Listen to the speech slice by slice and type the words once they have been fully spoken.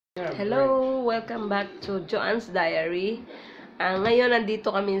Hello! Welcome back to Joanne's Diary. Ngayon, nandito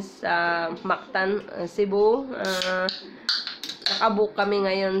kami sa Mactan, Cebu. Nakabook kami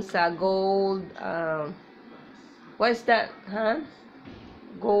ngayon sa Gold, what's that?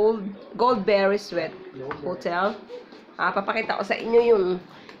 Goldberry Sweat Hotel. Papakita ko sa inyo yung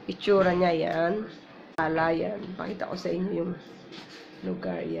itsura niya yan. Yan. Pakita ko sa inyo yung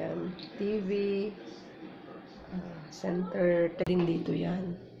lugar yan. TV, center, din dito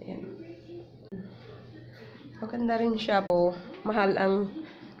yan. Ayan. Maganda rin siya po. Mahal ang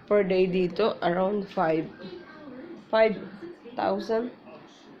per day dito. Around 5,000.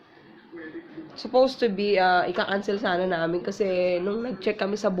 Supposed to be, ika-cancel sana namin kasi nung nag-check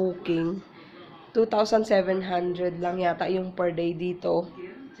kami sa booking, 2,700 lang yata yung per day dito.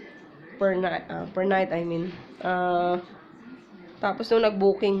 Per night, I mean. Tapos nung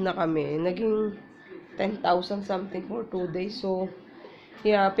nag-booking na kami, naging 10,000 something for 2 days. So,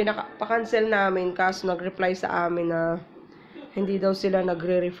 yeah, pa-cancel namin kaso nag-reply sa amin na hindi daw sila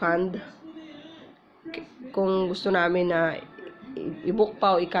nagre-refund. Kung gusto namin na i-book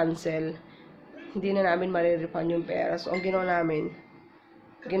pa o i-cancel, hindi na namin ma-refund yung pera. So, ang ginawa namin,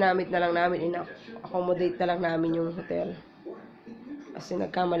 ginamit na lang namin, accommodate na lang namin yung hotel. Kasi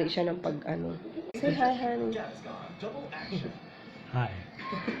nagkamali siya ng pag-ano. Say hi, honey. Hi.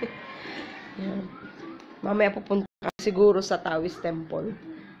 Yeah. Mamaya pupunta ka siguro sa Taoist Temple.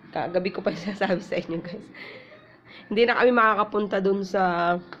 Kagabi ko pa sinasabi sa inyo, guys. Hindi na kami makakapunta dun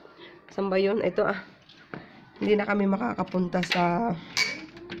sa... Saan ba yun? Ito Hindi na kami makakapunta sa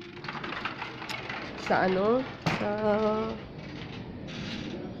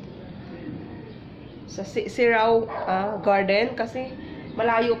Sirao Garden kasi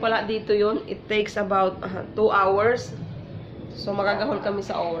malayo pala dito yun. It takes about 2 hours. So magagahol kami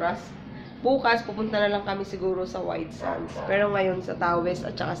sa oras. Bukas pupunta na lang kami siguro sa White Sands. Pero ngayon sa Taoist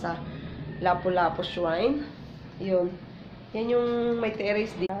at saka sa Lapu-Lapu Shrine. Yun. Yan yung may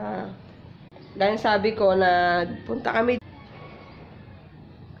terrace dito. Dahil sabi ko na punta kami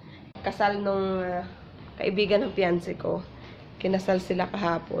kasal nung kaibigan ng fiance ko. Kinasal sila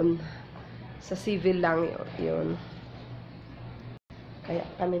kahapon. Sa civil lang yun. Kaya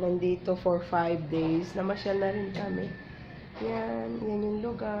kami nandito for 5 days. Namasyal na rin kami. Yan yung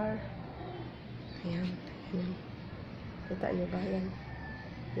lugar. Ayan. Kita niyo ba yan?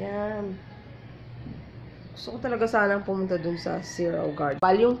 Yan. Gusto ko talaga sanang pumunta dun sa Zero Garden.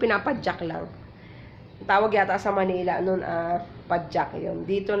 Bali yung pinapadyak lang. Tawag yata sa Manila nun, padyak yun.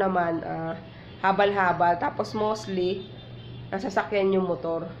 Dito naman, habal-habal. Tapos mostly, nasasakyan yung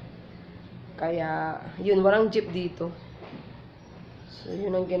motor. Kaya, yun, walang jeep dito. So,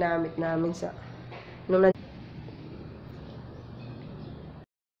 yun ang ginamit namin sa...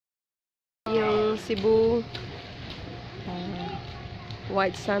 Yung Cebu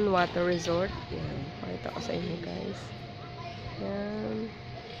White Sun Water Resort. Yan. Pakita ko sa inyo, guys. Yan.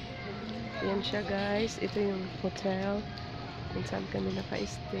 Yan siya, guys. Ito yung hotel kung saan kami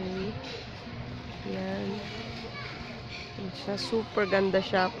naka-stay. Yan. Yan siya. Super ganda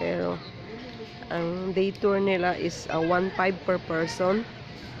siya, pero ang day tour nila is 1,500 per person.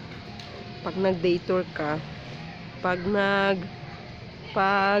 Pag nag-day tour ka, pag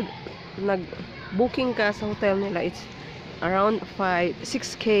nag-booking ka sa hotel nila, it's around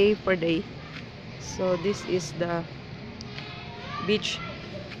 6K per day. So, this is the beach.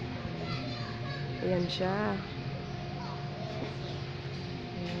 Ayan siya.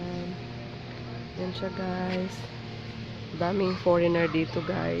 Ayan. Ayan siya, guys. Daming foreigner dito,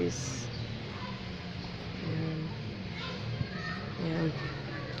 guys. Ayan. Ayan.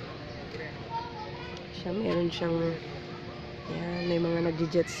 Meron siyang ayan, may mga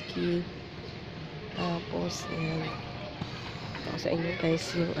nag-jet ski. Tapos, ayan. Ito sa inyo,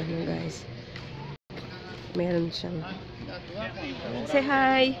 guys, yung guys. Meron siyang say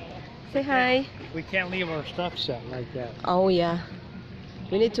hi. Say hi. We can't leave our stuff set like that. Oh, yeah.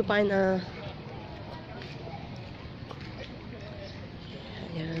 We need to find ayan,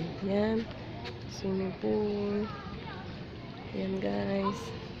 ayan. Swimming pool. Ayan, guys.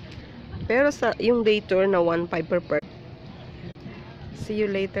 Pero sa yung day tour na 1,500 per person. See you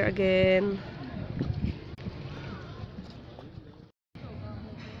later again.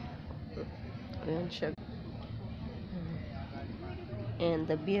 Ayan siya. And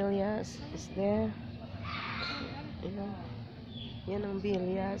the Bilyas is there. Ayan. Yan ang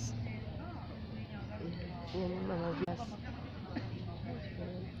Bilyas. Yan ang mga Bilyas.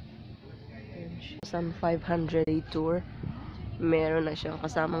 Ayan. 500 day tour. Meron na siyang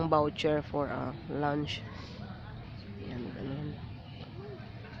kasamang voucher for lunch. Yan, ganun.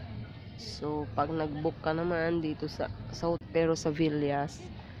 So, pag nag-book ka naman dito pero sa Villas,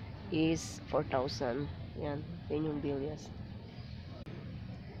 is 4,000. Yan. Yan yung bilyas.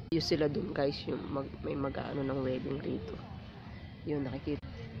 Yung sila dun guys, yung may mag-ano ng wedding rito. Yun, nakikita.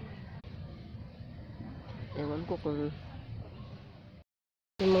 Ewan ko kung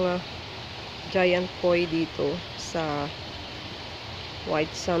yung mga giant koi dito sa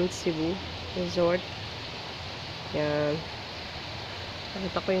White Sand Cebu Resort. Yan.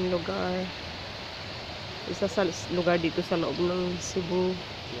 Nakita ko yung lugar. Isa sa lugar dito sa loob ng Cebu.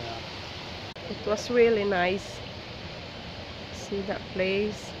 Yeah. It was really nice. See that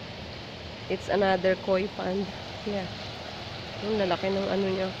place? It's another koi pond. Yeah. Yung lalaki ng ano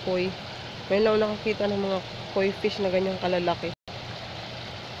niya, koi. May lang nakakita ng mga koi fish na ganyang kalalaki.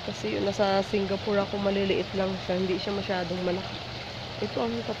 Kasi yun, nasa Singapore ako, maliliit lang siya. Hindi siya masyadong malaki. Ito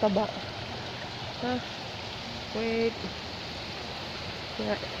ang tataba. Ha? Wait.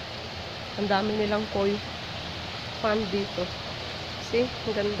 Yeah. Ang dami nilang koi pond dito. See?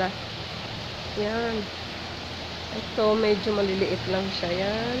 Ang ganda. Yan. Ito, medyo maliliit lang siya.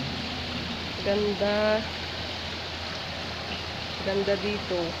 Yan. Ganda. Ganda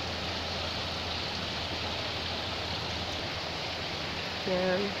dito.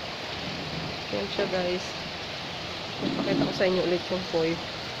 Yan. Yan siya guys. Ipakita ko sa inyo ulit yung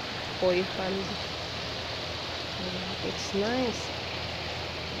koi pond. It's nice.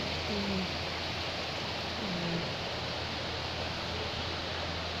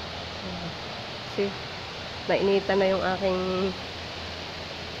 See, nainitan na yung aking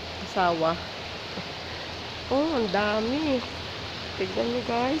asawa. Oh, ang dami. Tignan nyo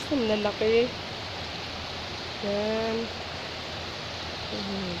guys, ang lalaki. Yan.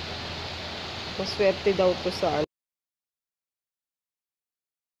 Maswerte daw to sa